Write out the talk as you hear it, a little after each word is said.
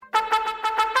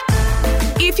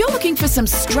If you're looking for some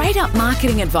straight-up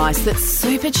marketing advice that's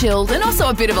super chilled and also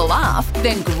a bit of a laugh,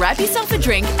 then grab yourself a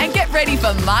drink and get ready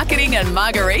for Marketing and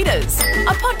Margaritas,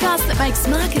 a podcast that makes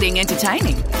marketing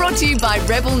entertaining. Brought to you by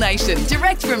Rebel Nation,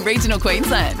 direct from regional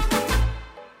Queensland.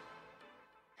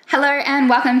 Hello and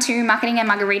welcome to Marketing and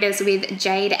Margaritas with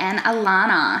Jade and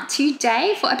Alana.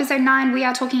 Today, for episode 9, we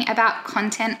are talking about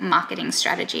content marketing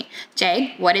strategy.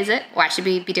 Jade, what is it? Why should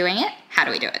we be doing it? How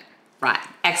do we do it? Right.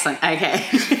 Excellent. Okay.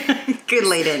 Good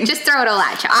lead in. Just throw it all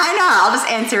at you. I know. I'll just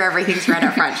answer everything straight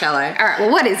up front, shall I? All right.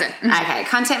 Well, what is it? Okay.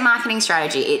 Content marketing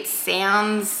strategy. It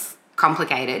sounds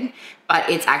complicated, but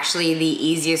it's actually the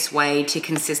easiest way to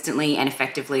consistently and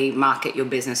effectively market your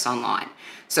business online.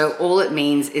 So all it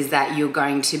means is that you're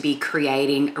going to be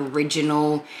creating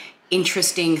original,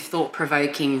 interesting,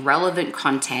 thought-provoking, relevant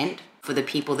content for the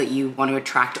people that you want to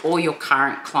attract or your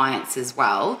current clients as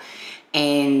well.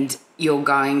 And you're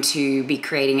going to be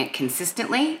creating it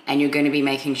consistently, and you're going to be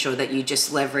making sure that you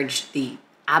just leverage the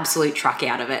absolute truck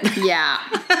out of it. Yeah.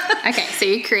 Okay, so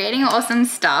you're creating awesome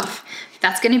stuff.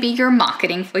 That's going to be your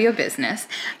marketing for your business.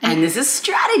 And there's a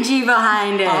strategy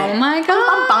behind it. Oh my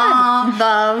God.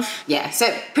 Love. Yeah, so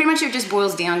pretty much it just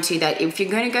boils down to that if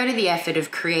you're going to go to the effort of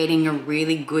creating a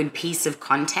really good piece of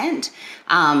content,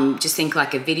 just think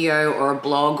like a video or a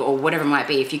blog or whatever it might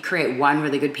be. If you create one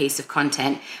really good piece of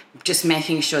content, just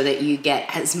making sure that you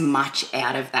get as much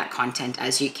out of that content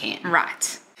as you can.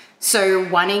 Right. So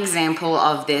one example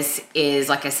of this is,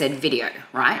 like I said, video,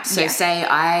 right? So say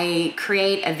I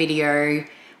create a video,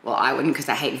 well, I wouldn't because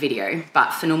I hate video, but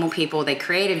for normal people, they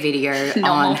create a video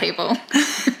Normal people.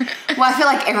 Well, I feel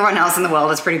like everyone else in the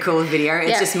world is pretty cool with video.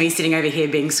 It's just me sitting over here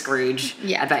being Scrooge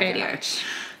about video.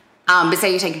 But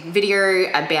say you take a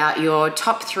video about your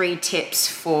top 3 tips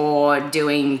for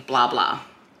doing blah, blah.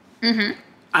 Mm-hmm.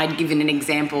 I'd given an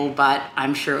example, but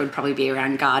I'm sure it would probably be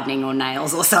around gardening or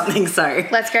nails or something. So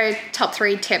let's go top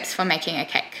 3 tips for making a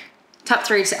cake. Top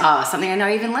 3, something I know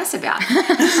even less about.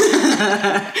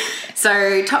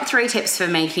 So top 3 tips for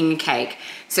making a cake.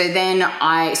 So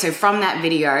from that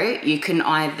video, you can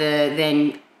either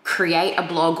then create a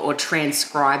blog or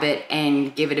transcribe it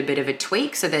and give it a bit of a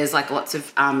tweak. So there's like lots of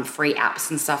free apps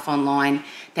and stuff online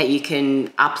that you can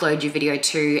upload your video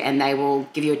to, and they will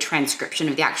give you a transcription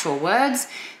of the actual words.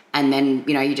 And then,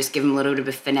 you just give them a little bit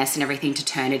of finesse and everything to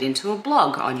turn it into a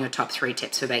blog on your top 3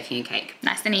 tips for baking a cake.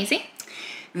 Nice and easy.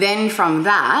 Then from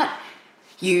that,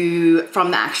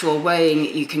 from the actual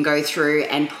wording, you can go through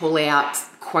and pull out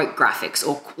quote graphics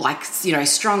or like,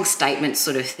 strong statements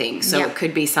sort of thing. So it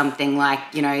could be something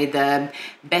like, the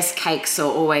best cakes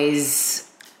are always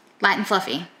light and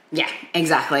fluffy. Yeah,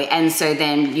 exactly. And so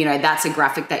then, that's a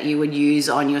graphic that you would use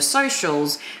on your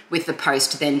socials with the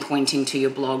post then pointing to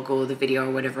your blog or the video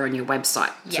or whatever on your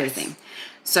website sort of thing.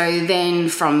 So then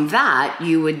from that,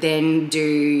 you would then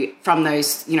do, from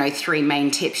those, 3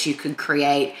 main tips, you could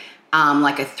create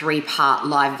like a 3-part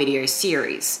live video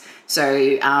series. So,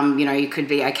 you could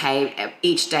be, okay,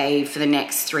 each day for the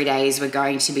next 3 days, we're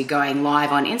going to be going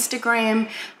live on Instagram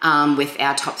with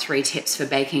our top 3 tips for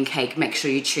baking cake. Make sure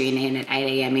you tune in at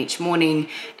 8 a.m. each morning,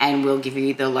 and we'll give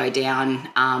you the lowdown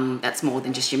that's more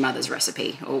than just your mother's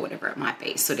recipe or whatever it might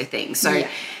be sort of thing. So,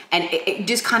 and it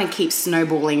just kind of keeps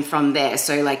snowballing from there.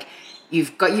 So like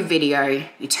you've got your video,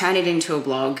 you turn it into a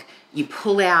blog, you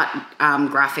pull out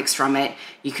graphics from it,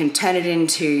 you can turn it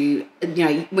into,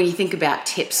 when you think about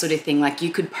tips sort of thing, like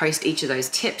you could post each of those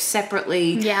tips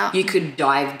separately. Yeah. You could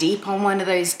dive deep on one of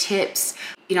those tips.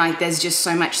 There's just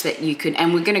so much that you could,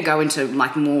 and we're going to go into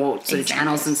like more sort of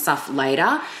channels and stuff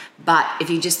later. But if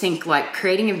you just think like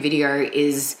creating a video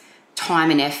is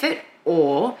time and effort,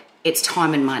 or it's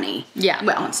time and money. Yeah.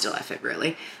 Well, it's still effort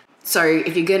really. So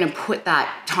if you're going to put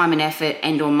that time and effort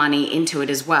and or money into it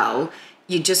as well,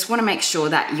 you just want to make sure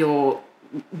that you're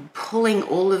pulling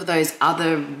all of those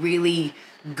other really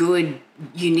good,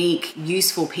 unique,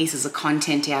 useful pieces of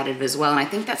content out of it as well. And I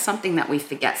think that's something that we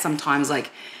forget sometimes.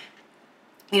 Like,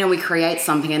 we create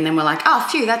something and then we're like, oh,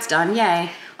 phew, that's done.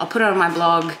 Yay. I'll put it on my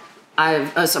blog. I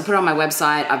put it on my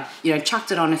website. I've,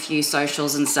 chucked it on a few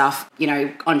socials and stuff,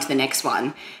 onto the next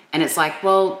one. And it's like,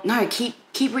 well, no, keep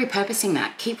repurposing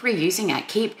that. Keep reusing it.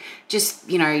 Keep just,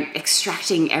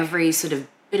 extracting every sort of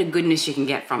bit of goodness you can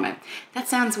get from it. That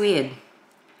sounds weird.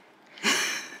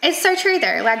 It's so true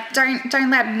though. Like don't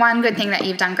let one good thing that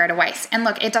you've done go to waste. And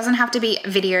look, it doesn't have to be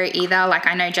video either. Like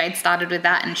I know Jade started with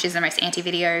that and she's the most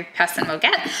anti-video person we'll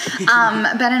get.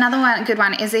 But another good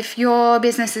one is if your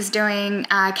business is doing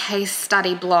a case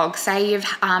study blog, say you've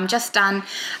just done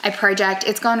a project,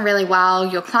 it's gone really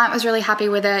well, your client was really happy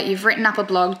with it, you've written up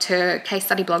a case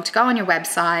study blog to go on your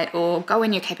website or go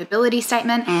in your capability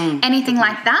statement, anything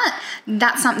like that,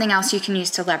 that's something else you can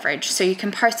use to leverage. So you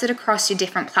can post it across your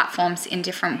different platforms in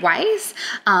different ways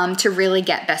to really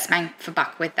get best bang for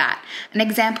buck with that. An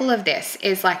example of this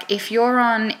is like if you're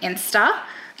on Insta,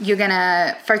 you're going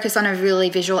to focus on a really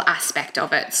visual aspect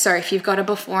of it. So if you've got a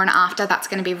before and after, that's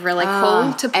going to be really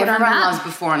cool to put on that. Everyone loves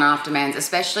before and after, man.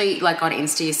 Especially like on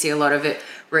Insta, you see a lot of it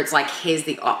where it's like, here's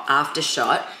the after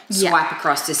shot, swipe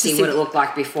across to see what it looked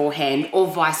like beforehand, or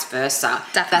vice versa.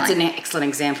 Definitely. That's an excellent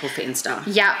example for Insta.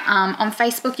 Yeah. On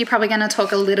Facebook, you're probably going to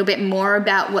talk a little bit more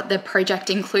about what the project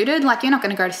included. Like you're not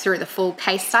going to go through the full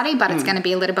case study, but it's going to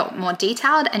be a little bit more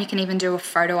detailed, and you can even do a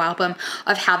photo album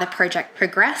of how the project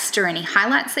progressed or any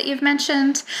highlights that you've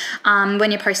mentioned. When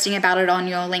you're posting about it on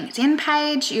your LinkedIn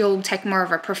page, you'll take more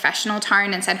of a professional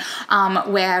tone and say,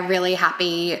 we're really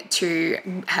happy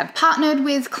to have partnered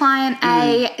with client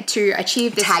A to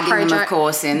achieve this project. Tagging them, of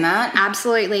course, in that.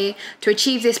 Absolutely. To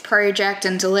achieve this project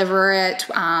and deliver it,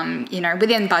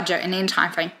 within budget and in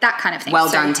time frame, that kind of thing.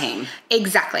 Well done, team.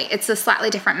 Exactly. It's a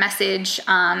slightly different message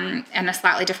and a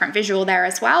slightly different visual there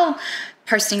as well.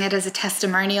 Posting it as a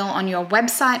testimonial on your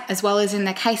website as well as in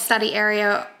the case study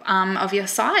area of your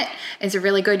site is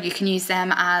really good. You can use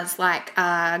them as like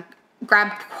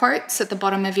grab quotes at the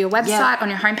bottom of your website on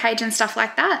your homepage and stuff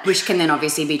like that. Which can then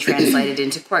obviously be translated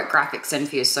into quote graphics and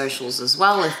for your socials as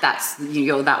well, if that's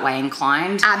you're that way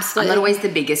inclined. Absolutely. I'm not always the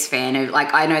biggest fan of,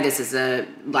 like, I know this is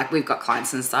we've got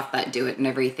clients and stuff that do it and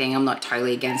everything. I'm not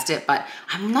totally against it, but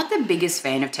I'm not the biggest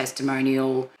fan of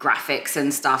testimonial graphics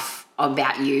and stuff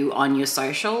about you on your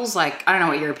socials. Like, I don't know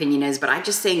what your opinion is, but I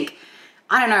just think,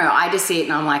 I don't know, I just see it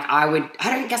and I'm like, I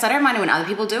don't mind it when other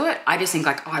people do it. I just think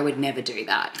like, I would never do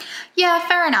that. Yeah,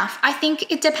 fair enough. I think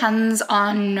it depends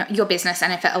on your business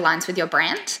and if it aligns with your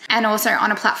brand. And also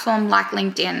on a platform like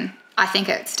LinkedIn, I think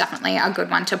it's definitely a good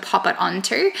one to pop it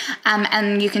onto.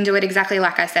 And you can do it exactly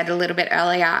like I said a little bit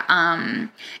earlier.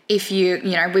 If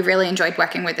we really enjoyed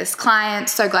working with this client,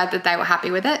 so glad that they were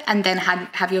happy with it, and then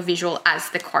have your visual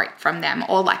as the quote from them,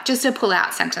 or like just a pull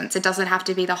out sentence. It doesn't have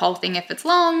to be the whole thing if it's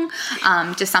long,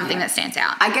 just something that stands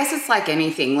out. I guess it's like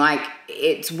anything, like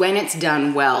it's when it's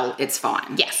done well, it's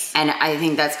fine. Yes. And I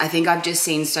think I've just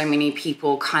seen so many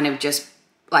people kind of just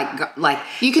like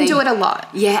you can do it a lot.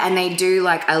 Yeah, and they do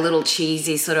like a little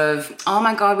cheesy sort of, oh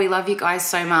my God, we love you guys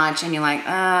so much, and you're like,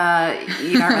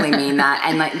 you don't really mean that,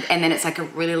 and then it's like a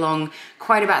really long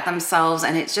quote about themselves,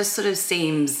 and it just sort of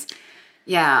seems,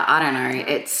 I don't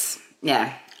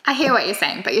know, I hear what you're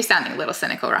saying, but you're sounding a little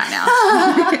cynical right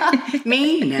now.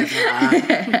 Me? Never.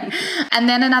 And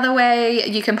then another way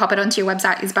you can pop it onto your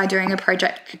website is by doing a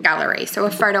project gallery. So a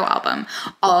photo album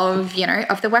of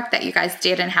the work that you guys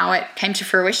did and how it came to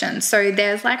fruition. So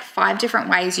there's like 5 different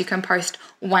ways you can post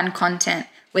one content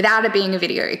without it being a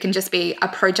video. It can just be a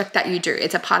project that you do.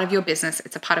 It's a part of your business.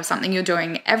 It's a part of something you're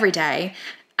doing every day.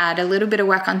 Add a little bit of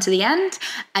work onto the end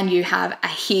and you have a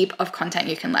heap of content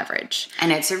you can leverage.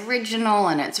 And it's original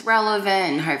and it's relevant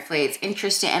and hopefully it's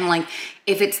interesting. And like,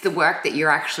 if it's the work that you're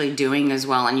actually doing as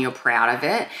well and you're proud of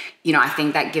it, I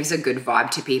think that gives a good vibe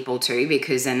to people too,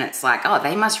 because then it's like, oh,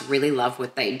 they must really love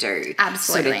what they do.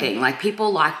 Absolutely. Sort of thing. Like,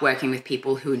 people like working with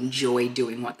people who enjoy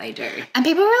doing what they do. And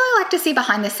people really like to see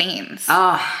behind the scenes.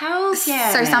 Oh, hell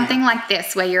yeah. So something like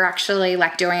this where you're actually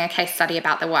like doing a case study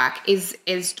about the work is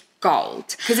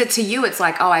gold. Because to you, it's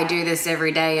like, oh, I do this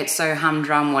every day. It's so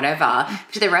humdrum, whatever.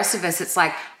 To the rest of us, it's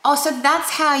like, oh, so that's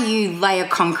how you lay a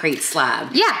concrete slab.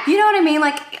 Yeah. You know what I mean?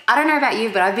 Like, I don't know about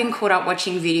you, but I've been caught up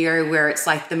watching video where it's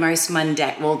like the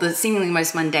seemingly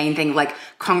most mundane thing, like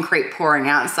concrete pouring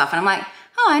out and stuff. And I'm like,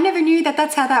 oh, I never knew that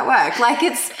that's how that worked. Like,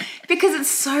 it's because it's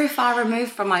so far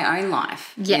removed from my own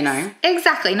life. Yes,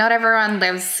 exactly. Not everyone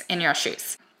lives in your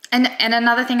shoes. And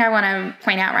another thing I want to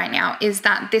point out right now is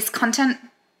that this content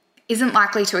isn't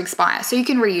likely to expire, so you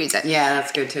can reuse it. Yeah,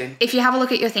 that's good too. If you have a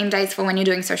look at your theme days for when you're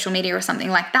doing social media or something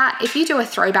like that, if you do a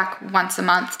throwback once a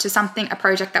month to a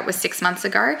project that was 6 months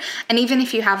ago, and even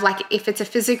if you have if it's a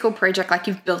physical project, like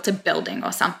you've built a building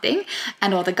or something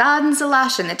and all the gardens are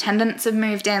lush and the tenants have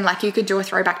moved in, like you could do a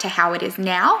throwback to how it is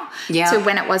now to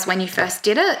when it was when you first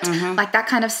did it. Mm-hmm. Like that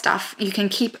kind of stuff you can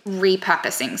keep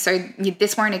repurposing, so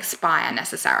this won't expire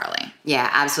necessarily. Yeah,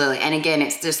 absolutely. And again,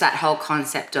 it's just that whole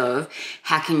concept of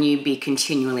how can you you'd be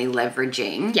continually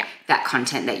leveraging that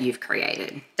content that you've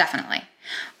created. Definitely.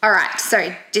 All right.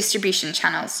 So distribution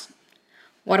channels.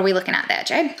 What are we looking at there,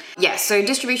 Jade? Yeah, so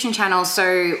distribution channels.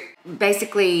 So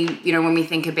basically, when we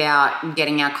think about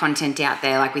getting our content out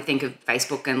there, like we think of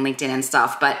Facebook and LinkedIn and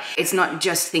stuff, but it's not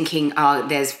just thinking, oh,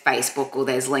 there's Facebook or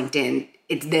there's LinkedIn.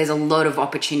 There's a lot of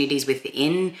opportunities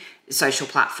within social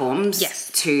platforms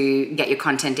to get your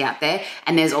content out there.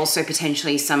 And there's also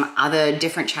potentially some other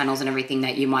different channels and everything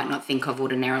that you might not think of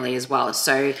ordinarily as well.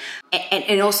 So,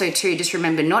 and also too, just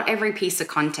remember, not every piece of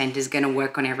content is going to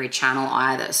work on every channel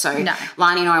either. So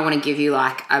Lani and I want to give you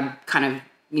like a kind of,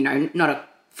 not a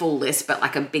full list, but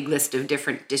like a big list of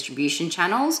different distribution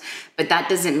channels. But that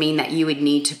doesn't mean that you would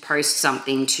need to post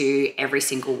something to every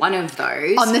single one of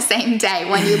those. On the same day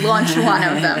when you launch one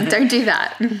of them. Don't do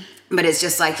that. But it's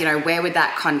just like, where would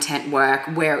that content work?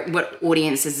 What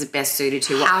audience is it best suited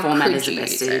to? What format is it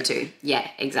best suited to? Yeah,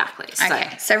 exactly.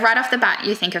 Okay, so right off the bat,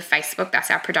 you think of Facebook. That's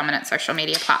our predominant social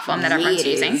media platform that everyone's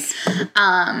using.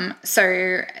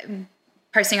 So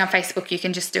posting on Facebook, you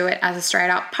can just do it as a straight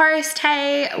up post.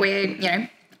 Hey, we're,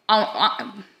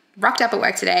 rocked up at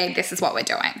work today. This is what we're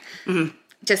doing. Mm-hmm.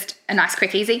 Just a nice,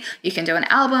 quick, easy. You can do an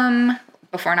album,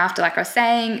 before and after, like I was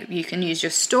saying. You can use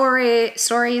your stories,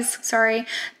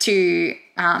 to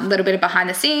a little bit of behind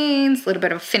the scenes, a little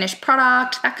bit of finished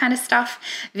product, that kind of stuff.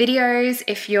 Videos,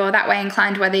 if you're that way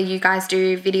inclined, whether you guys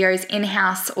do videos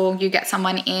in-house or you get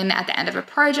someone in at the end of a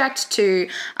project to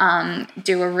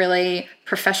do a really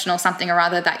professional something or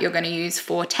other that you're going to use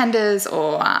for tenders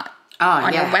or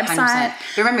on your website.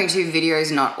 100%. Remembering too, video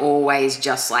is not always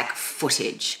just like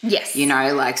footage. Yes.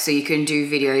 So you can do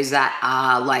videos that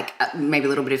are like maybe a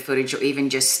little bit of footage or even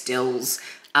just stills,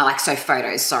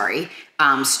 photos,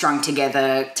 strung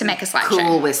together. To make a slideshow.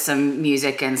 Cool with some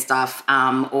music and stuff.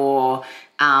 What's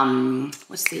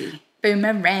the...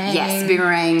 Boomerang. Yes,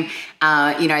 Boomerang.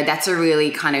 That's a really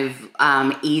kind of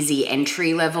easy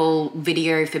entry level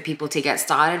video for people to get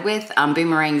started with.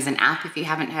 Boomerang is an app if you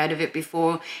haven't heard of it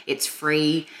before. It's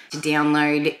free to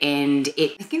download, and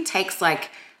it takes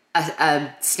like a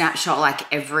snapshot like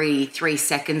every 3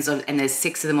 seconds and there's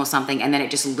 6 of them or something, and then it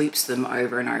just loops them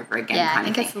over and over again. Yeah, I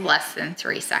think it's less than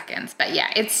 3 seconds, but yeah,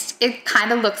 it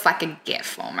kind of looks like a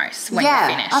GIF almost when you're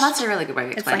finished. Oh, that's a really good way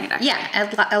of explaining it. Actually.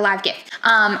 Yeah, a live GIF.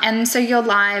 And so your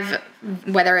live,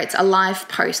 whether it's a live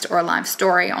post or a live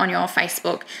story on your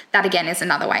Facebook, that again is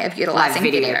another way of utilizing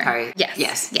live video. Post.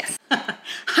 Yes.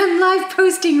 I'm live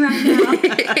posting right now.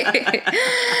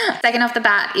 Second off the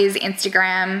bat is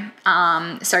Instagram.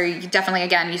 So you definitely,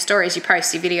 again, your stories, your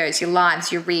posts, your videos, your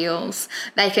lives, your reels,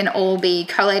 they can all be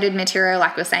collated material,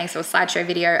 like we're saying, so a slideshow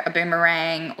video, a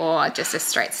boomerang, or just a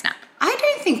straight snap. I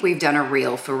don't think we've done a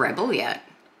reel for Rebel yet.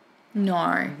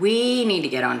 No. We need to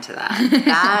get onto that.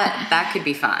 That could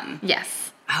be fun.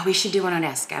 Yes. Oh, we should do one on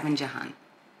our scavenger hunt.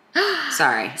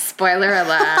 Sorry. Spoiler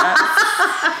alert.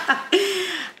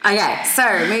 Okay,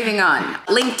 so moving on.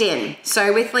 LinkedIn.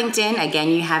 So with LinkedIn, again,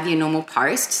 you have your normal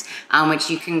posts, which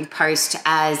you can post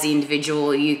as the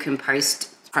individual. You can post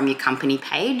from your company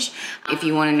page. If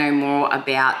you want to know more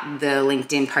about the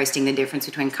LinkedIn posting, the difference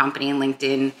between company and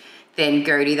LinkedIn, then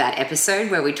go to that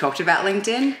episode where we talked about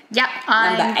LinkedIn. Yep.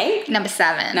 Number 8? Number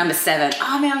 7. Number 7.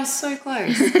 Oh, man, I was so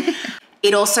close.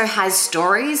 It also has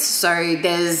stories. So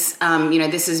there's,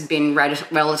 this has been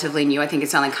relatively new. I think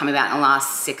it's only come about in the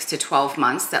last 6 to 12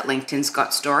 months that LinkedIn's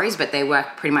got stories, but they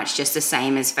work pretty much just the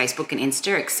same as Facebook and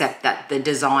Insta, except that the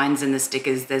designs and the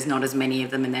stickers, there's not as many of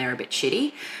them and they're a bit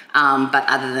shitty. But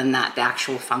other than that, the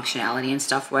actual functionality and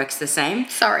stuff works the same.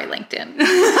 Sorry, LinkedIn.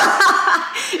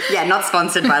 Yeah, not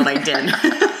sponsored by LinkedIn.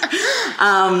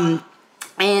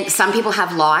 And some people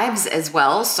have lives as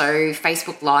well. So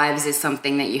Facebook Lives is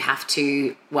something that you have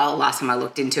to, last time I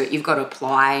looked into it, you've got to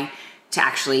apply to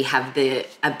actually have the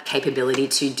capability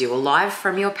to do a live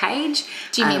from your page.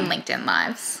 Do you mean LinkedIn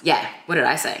Lives? Yeah. What did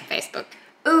I say? Facebook.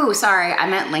 Ooh, sorry. I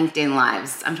meant LinkedIn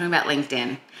Lives. I'm talking about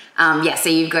LinkedIn. So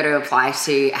you've got to apply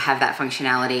to have that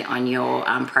functionality on your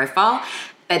profile.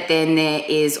 But then there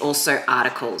is also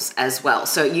articles as well.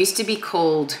 So it used to be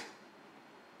called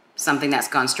something that's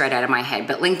gone straight out of my head,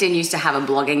 but LinkedIn used to have a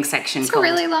blogging section called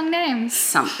really long names.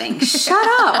 Something. Shut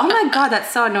up. Oh my God,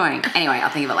 that's so annoying. Anyway,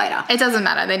 I'll think of it later. It doesn't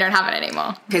matter. They don't have it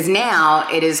anymore. Because now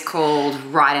it is called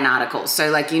write an article.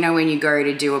 So when you go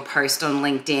to do a post on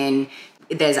LinkedIn,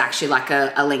 there's actually like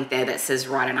a link there that says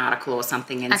write an article or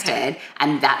something instead. Okay.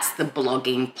 And that's the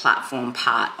blogging platform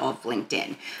part of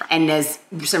LinkedIn. And there's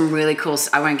some really cool,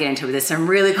 I won't get into it, there's some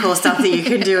really cool stuff that you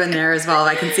can do in there as well.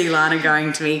 I can see Lana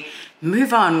going to me,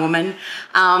 move on, woman.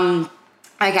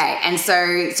 Okay, and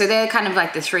so they're kind of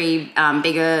like the three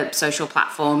bigger social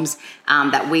platforms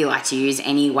that we like to use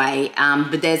anyway.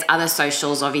 But there's other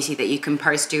socials, obviously, that you can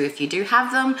post to if you do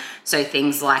have them. So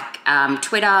things like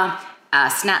Twitter,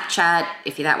 Snapchat,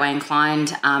 if you're that way inclined,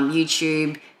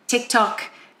 YouTube, TikTok.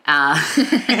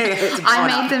 I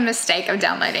made the mistake of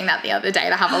downloading that the other day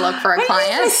to have a look for a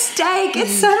client. Mistake.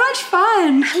 It's so much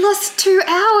fun. I lost 2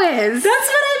 hours. That's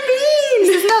what I mean.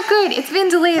 This is not good. It's been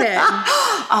deleted.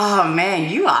 Oh man,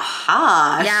 you are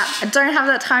harsh. Yeah, I don't have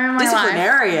that time in my life.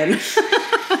 Disciplinarian.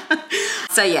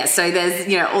 So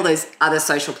there's all those other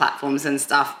social platforms and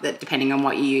stuff that, depending on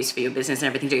what you use for your business and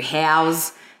everything, do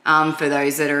House for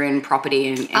those that are in property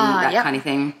and that kind of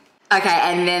thing. Okay,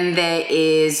 and then there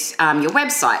is your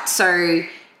website. So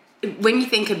when you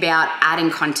think about adding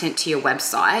content to your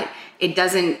website, it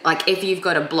doesn't, like if you've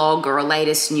got a blog or a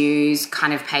latest news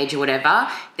kind of page or whatever,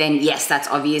 then yes, that's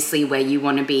obviously where you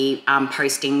want to be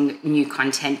posting new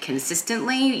content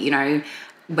consistently,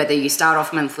 whether you start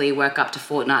off monthly, work up to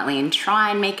fortnightly, and try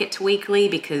and make it to weekly,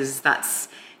 because that's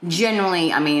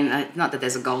generally, I mean, not that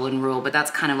there's a golden rule, but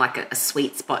that's kind of like a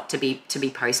sweet spot to be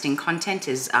posting content,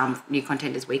 is new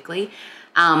content is weekly.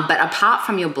 But apart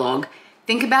from your blog,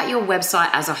 think about your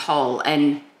website as a whole.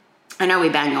 And I know we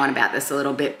bang on about this a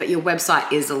little bit, but your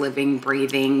website is a living,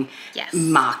 breathing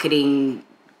marketing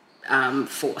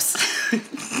force.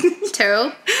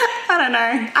 Tool? I don't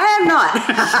know. I am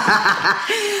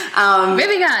not.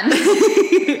 Moving on.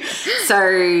 So,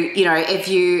 if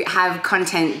you have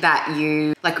content that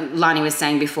you, like Lani was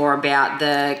saying before about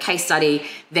the case study,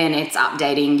 then it's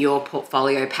updating your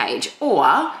portfolio page.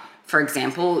 Or, for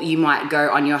example, you might go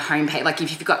on your homepage, like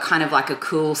if you've got kind of like a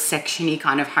cool section-y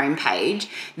kind of homepage,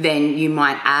 then you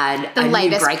might add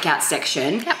new breakout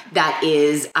section that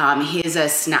is, here's a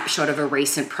snapshot of a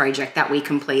recent project that we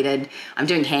completed. I'm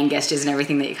doing hand gestures and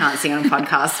everything that you can't see on a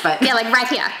podcast, but yeah, like right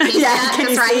here. Can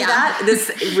you see that?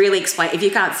 This really explains. If you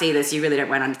can't see this, you really don't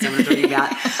want to understand what I'm talking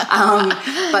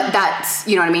about. But that's,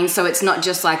 you know what I mean? So it's not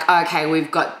just like, okay, we've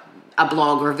got a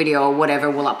blog or a video or whatever,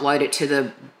 we'll upload it to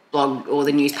the blog or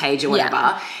the news page or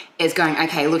whatever. Is going,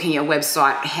 okay, looking at your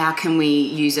website, how can we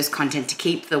use this content to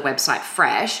keep the website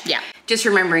fresh? Yeah. Just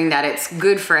remembering that it's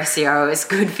good for SEO, it's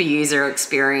good for user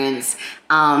experience,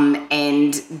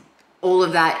 and all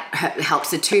of that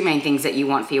helps the two main things that you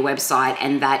want for your website,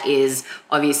 and that is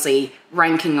obviously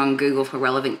ranking on Google for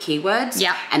relevant keywords,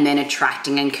 and then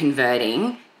attracting and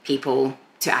converting people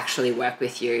to actually work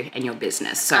with you and your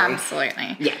business. So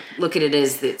absolutely. Yeah, look at it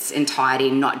as its entirety,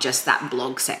 not just that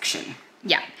blog section.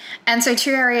 Yeah. And so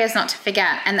 2 areas not to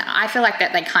forget, and I feel like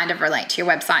that they kind of relate to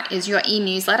your website, is your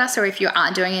e-newsletter. So if you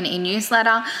are doing an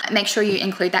e-newsletter, make sure you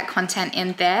include that content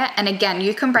in there. And again,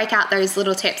 you can break out those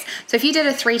little tips. So if you did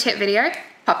a 3-tip video,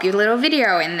 pop your little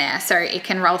video in there so it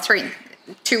can roll through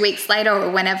 2 weeks later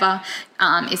or whenever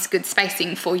is good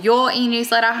spacing for your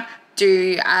e-newsletter.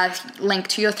 Do a link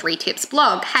to your 3 tips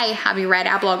blog. Hey, have you read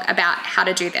our blog about how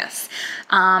to do this?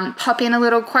 Pop in a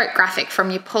little quote graphic from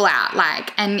your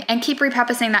pullout, and keep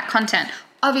repurposing that content.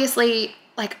 Obviously,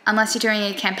 unless you're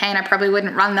doing a campaign, I probably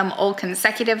wouldn't run them all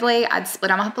consecutively. I'd split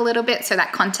them up a little bit so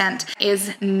that content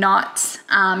is not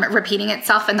repeating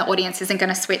itself and the audience isn't going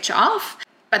to switch off.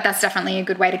 But that's definitely a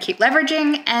good way to keep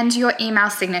leveraging. And your email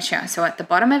signature. So at the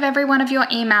bottom of every one of your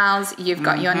emails, you've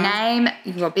got your name,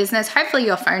 your business, hopefully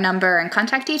your phone number and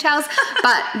contact details.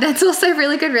 But that's also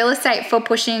really good real estate for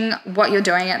pushing what you're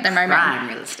doing at the moment. Prime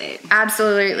real estate.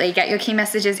 Absolutely. Get your key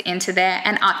messages into there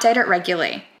and update it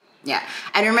regularly. Yeah.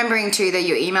 And remembering too that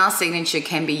your email signature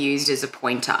can be used as a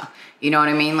pointer. You know what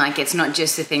I mean? It's not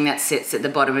just the thing that sits at the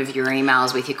bottom of your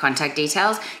emails with your contact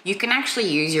details. You can actually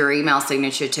use your email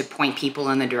signature to point people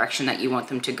in the direction that you want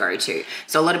them to go to.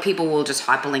 So a lot of people will just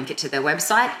hyperlink it to their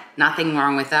website. Nothing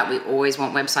wrong with that. We always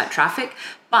want website traffic.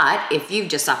 But if you've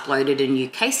just uploaded a new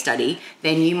case study,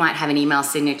 then you might have an email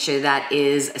signature that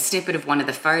is a snippet of one of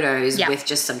the photos with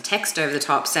just some text over the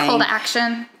top saying, call to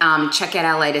action. Check out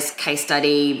our latest case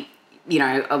study.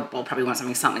 I'll probably want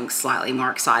something slightly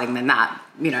more exciting than that,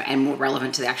 and more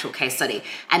relevant to the actual case study,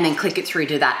 and then click it through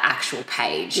to that actual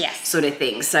page sort of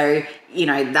thing. So,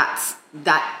 that's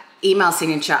that email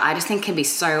signature, I just think can be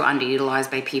so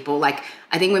underutilized by people.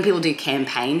 I think when people do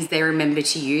campaigns, they remember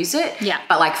to use it. Yeah.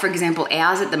 But for example,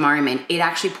 ours at the moment, it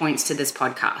actually points to this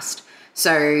podcast.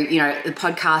 So, the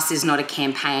podcast is not a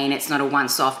campaign. It's not a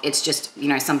once-off. It's just,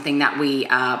 something that we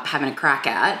are having a crack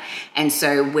at. And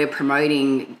so we're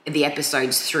promoting the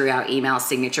episodes through our email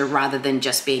signature rather than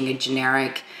just being a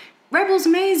generic, Rebel's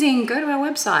amazing, go to our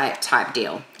website type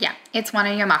deal. Yeah, it's one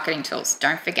of your marketing tools.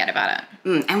 Don't forget about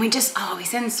it. And we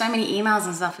send so many emails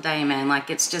and stuff a day, man.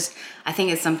 It's just, I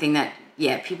think it's something that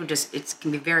people just, it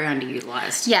can be very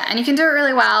underutilized. Yeah, and you can do it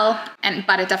really well,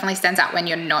 but it definitely stands out when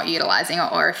you're not utilizing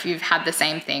it, or if you've had the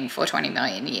same thing for 20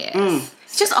 million years.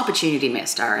 It's just opportunity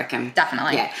missed, I reckon.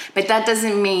 Definitely. Yeah, but that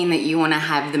doesn't mean that you want to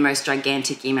have the most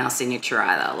gigantic email signature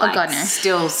either. Like, God,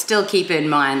 no. Still keep in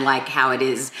mind like how it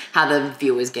is, how the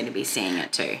viewer's going to be seeing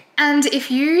it too. And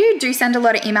if you do send a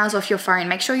lot of emails off your phone,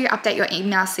 make sure you update your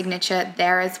email signature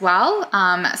there as well.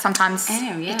 Sometimes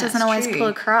it doesn't always pull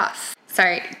across.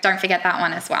 So don't forget that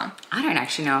one as well. I don't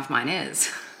actually know if mine is.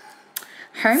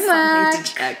 Homework. Something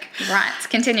to check. Right,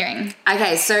 continuing.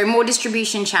 Okay, so more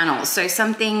distribution channels. So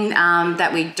something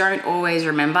that we don't always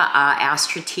remember are our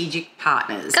strategic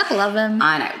partners. Couple of them.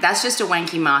 I know. That's just a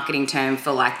wanky marketing term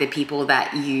for like the people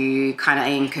that you kind of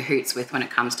in cahoots with when it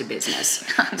comes to business.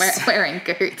 We're in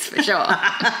cahoots for sure.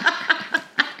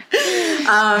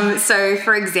 So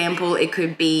for example, it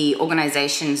could be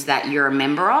organizations that you're a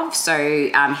member of. So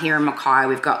here in Mackay,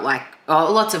 we've got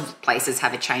lots of places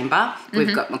have a chamber.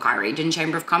 We've got Mackay Region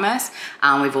Chamber of Commerce.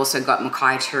 We've also got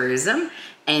Mackay Tourism.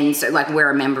 And so like we're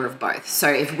a member of both. So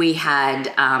if we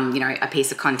had, a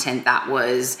piece of content that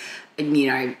was,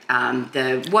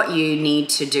 what you need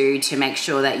to do to make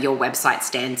sure that your website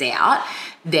stands out,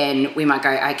 then we might go,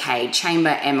 okay, Chamber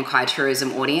and Mackay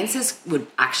Tourism audiences would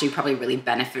actually probably really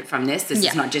benefit from this. This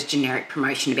is not just generic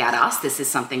promotion about us. This is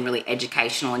something really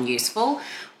educational and useful.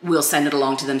 We'll send it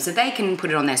along to them so they can put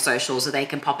it on their socials or they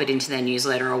can pop it into their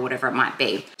newsletter or whatever it might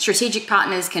be. Strategic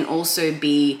partners can also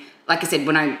be, like I said,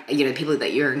 when people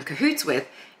that you're in cahoots with,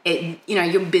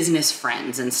 your business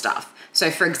friends and stuff. So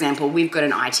for example, we've got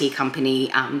an IT company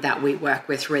that we work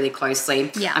with really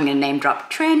closely. Yeah. I'm going to name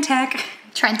drop Trantech.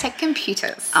 Trantech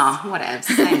Computers. Oh, whatever.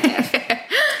 Same diff.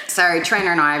 So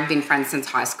Trainer and I have been friends since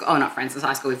high school. Oh, not friends since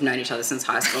high school. We've known each other since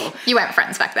high school. You weren't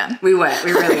friends back then. We were.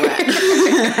 We really were.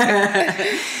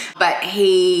 But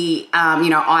he,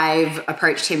 I've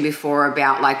approached him before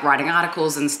about like writing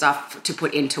articles and stuff to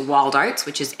put into Wild Oats,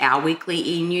 which is our weekly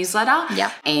e-newsletter.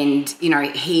 Yeah. And,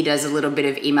 he does a little bit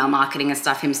of email marketing and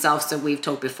stuff himself. So we've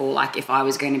talked before, like if I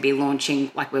was going to be launching,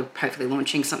 like we're hopefully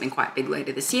launching something quite big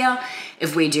later this year.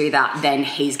 If we do that, then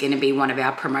he's going to be one of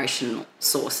our promotional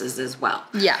sources as well.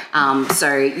 Yeah.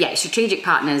 Strategic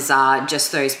partners are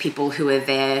just those people who are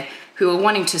there, who are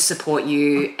wanting to support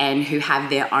you and who have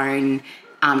their own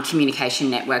communication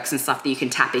networks and stuff that you can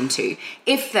tap into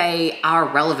if they are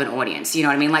a relevant audience. You know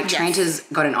what I mean? Like Tranter's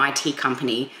got an IT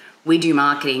company. We do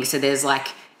marketing. So there's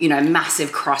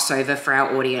massive crossover for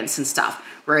our audience and stuff.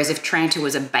 Whereas if Tranter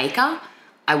was a baker,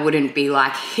 I wouldn't be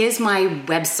like, here's my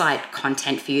website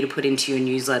content for you to put into your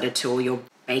newsletter to all your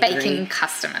baking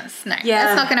customers. No,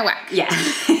 that's not going to work. Yeah,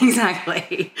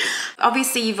 exactly.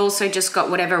 Obviously, you've also just got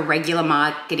whatever regular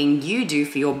marketing you do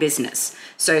for your business.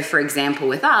 So, for example,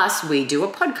 with us, we do a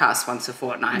podcast once a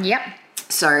fortnight. Yep.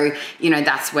 So,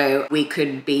 that's where we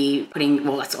could be putting,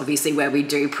 that's obviously where we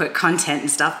do put content and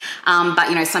stuff.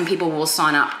 But, some people will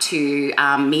sign up to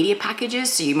media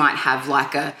packages. So you might have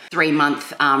like a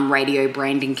 3-month radio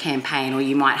branding campaign, or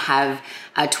you might have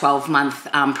a 12-month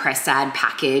press ad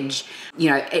package,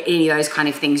 any of those kind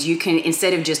of things. You can,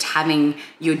 instead of just having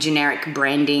your generic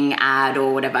branding ad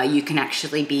or whatever, you can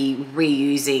actually be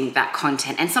reusing that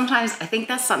content. And sometimes I think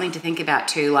that's something to think about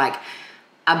too, like,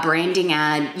 a branding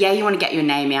ad, you want to get your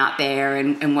name out there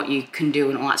and what you can do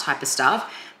and all that type of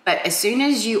stuff. But as soon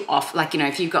as you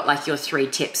if you've got like your 3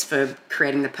 tips for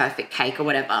creating the perfect cake or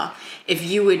whatever, if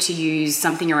you were to use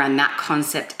something around that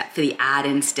concept for the ad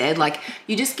instead, like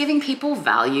you're just giving people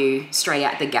value straight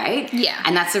out the gate. Yeah.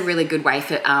 And that's a really good way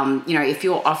for, if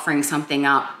you're offering something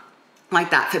up like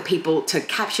that for people to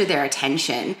capture their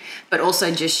attention, but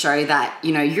also just show that,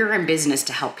 you're in business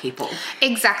to help people.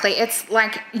 Exactly. It's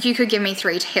like you could give me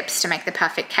 3 tips to make the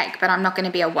perfect cake, but I'm not going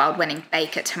to be a world-winning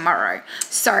baker tomorrow.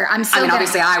 So I'm still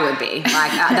obviously I would be.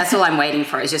 Like, that's all I'm waiting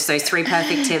for is just those 3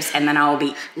 perfect tips, and then I'll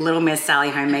be little Miss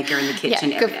Sally Homemaker in the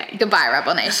kitchen every day. Goodbye,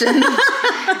 Rebel Nation.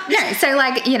 No, so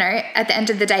at the end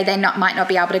of the day, they might not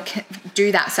be able to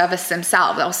do that service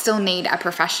themselves. They'll still need a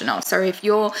professional. So if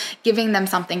you're giving them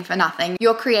something for nothing,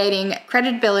 you're creating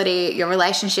credibility, your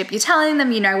relationship, you're telling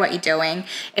them you know what you're doing.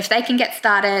 If they can get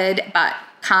started but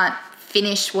can't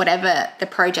finish whatever the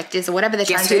project is or whatever they're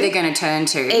trying to do. Guess who they're going to turn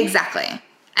to. Exactly.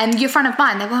 And you're front of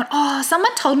mind. They're going, oh,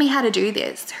 someone told me how to do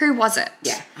this. Who was it?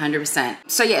 Yeah, 100%.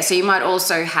 So you might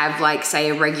also have like, say,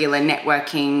 a regular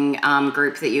networking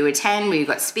group that you attend where you've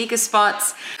got speaker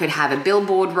spots. Could have a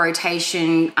billboard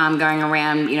rotation going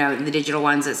around, the digital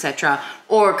ones, etc.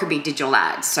 Or it could be digital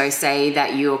ads. So say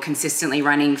that you're consistently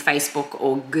running Facebook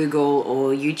or Google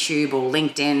or YouTube or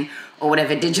LinkedIn or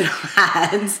whatever digital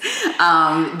ads,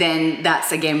 then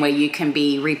that's again where you can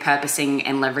be repurposing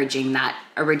and leveraging that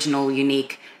original,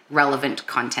 unique, relevant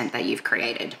content that you've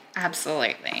created.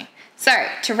 Absolutely. So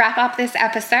to wrap up this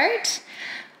episode,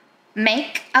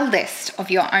 make a list of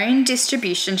your own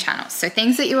distribution channels. So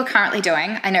things that you are currently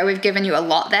doing. I know we've given you a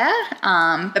lot there,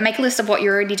 but make a list of what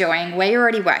you're already doing, where you're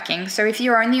already working. So if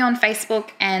you're only on Facebook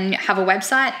and have a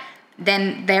website,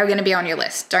 then they're going to be on your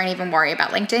list. Don't even worry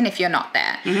about LinkedIn if you're not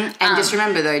there. Mm-hmm. And just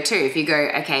remember though too, if you go,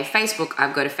 okay, Facebook,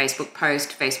 I've got a Facebook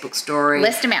post, Facebook story.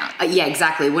 List them out. Yeah,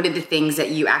 exactly. What are the things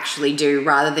that you actually do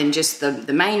rather than just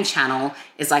the main channel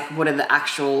is like, what are the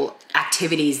actual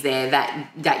activities there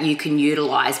that you can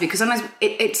utilize? Because sometimes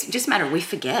it's just a matter of we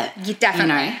forget. You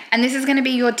definitely. You know? And this is going to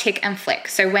be your tick and flick.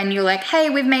 So when you're like,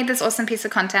 hey, we've made this awesome piece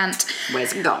of content.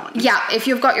 Where's it going? Yeah. If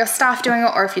you've got your staff doing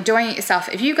it or if you're doing it yourself,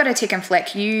 if you've got a tick and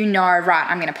flick, you know, right,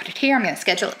 I'm going to put it here. I'm going to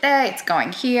schedule it there. It's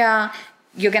going here.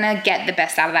 You're going to get the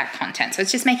best out of that content. So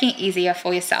it's just making it easier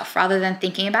for yourself rather than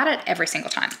thinking about it every single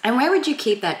time. And where would you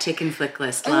keep that tick and flick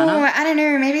list, Lana? Oh, I don't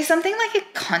know. Maybe something like a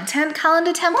content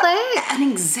calendar template. What an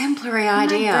exemplary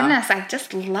idea. Oh my goodness, I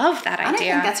just love that idea. I don't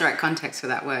think that's the right context for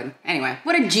that word. Anyway,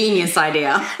 what a genius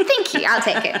idea. Thank you. I'll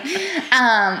take it.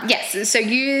 Yes, so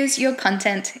use your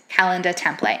content calendar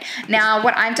template. Now,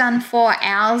 what I've done for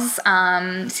ours,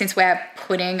 since we're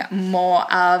putting more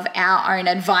of our own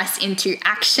advice into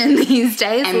action these days.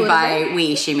 And by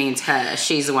we, she means her.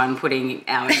 She's the one putting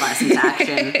our advice into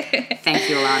action. Thank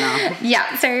you, Alana.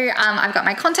 Yeah, so I've got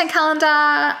my content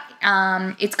calendar.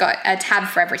 It's got a tab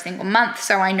for every single month,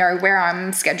 so I know where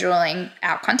I'm scheduling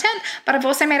our content. But I've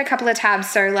also made a couple of tabs.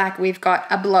 So like we've got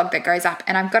a blog that goes up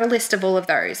and I've got a list of all of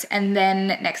those. And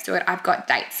then next to it, I've got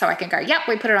dates. So I can go, yep,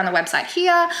 we put it on the website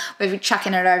here. We're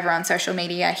chucking it over on social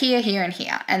media here, here, and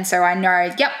here. And so I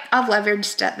know, yep, I've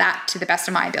leveraged that to the best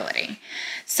of my ability.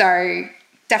 So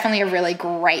definitely a really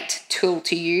great tool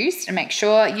to use to make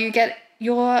sure you get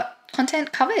your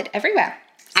content covered everywhere.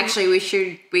 Actually,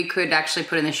 we could actually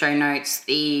put in the show notes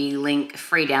the link,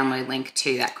 free download link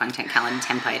to that content calendar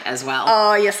template as well.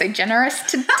 Oh, you're so generous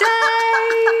today.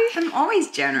 I'm always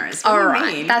generous. All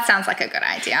right, that sounds like a good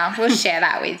idea. We'll share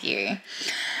that with you.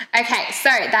 Okay, so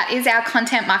that is our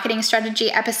content marketing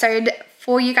strategy episode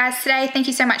for you guys today. Thank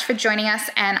you so much for joining us,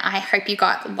 and I hope you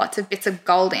got lots of bits of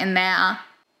gold in there.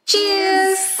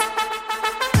 Cheers!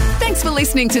 Thanks for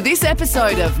listening to this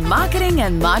episode of Marketing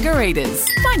and Margaritas.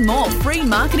 Find more free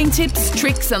marketing tips,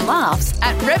 tricks and laughs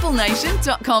at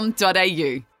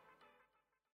rebelnation.com.au.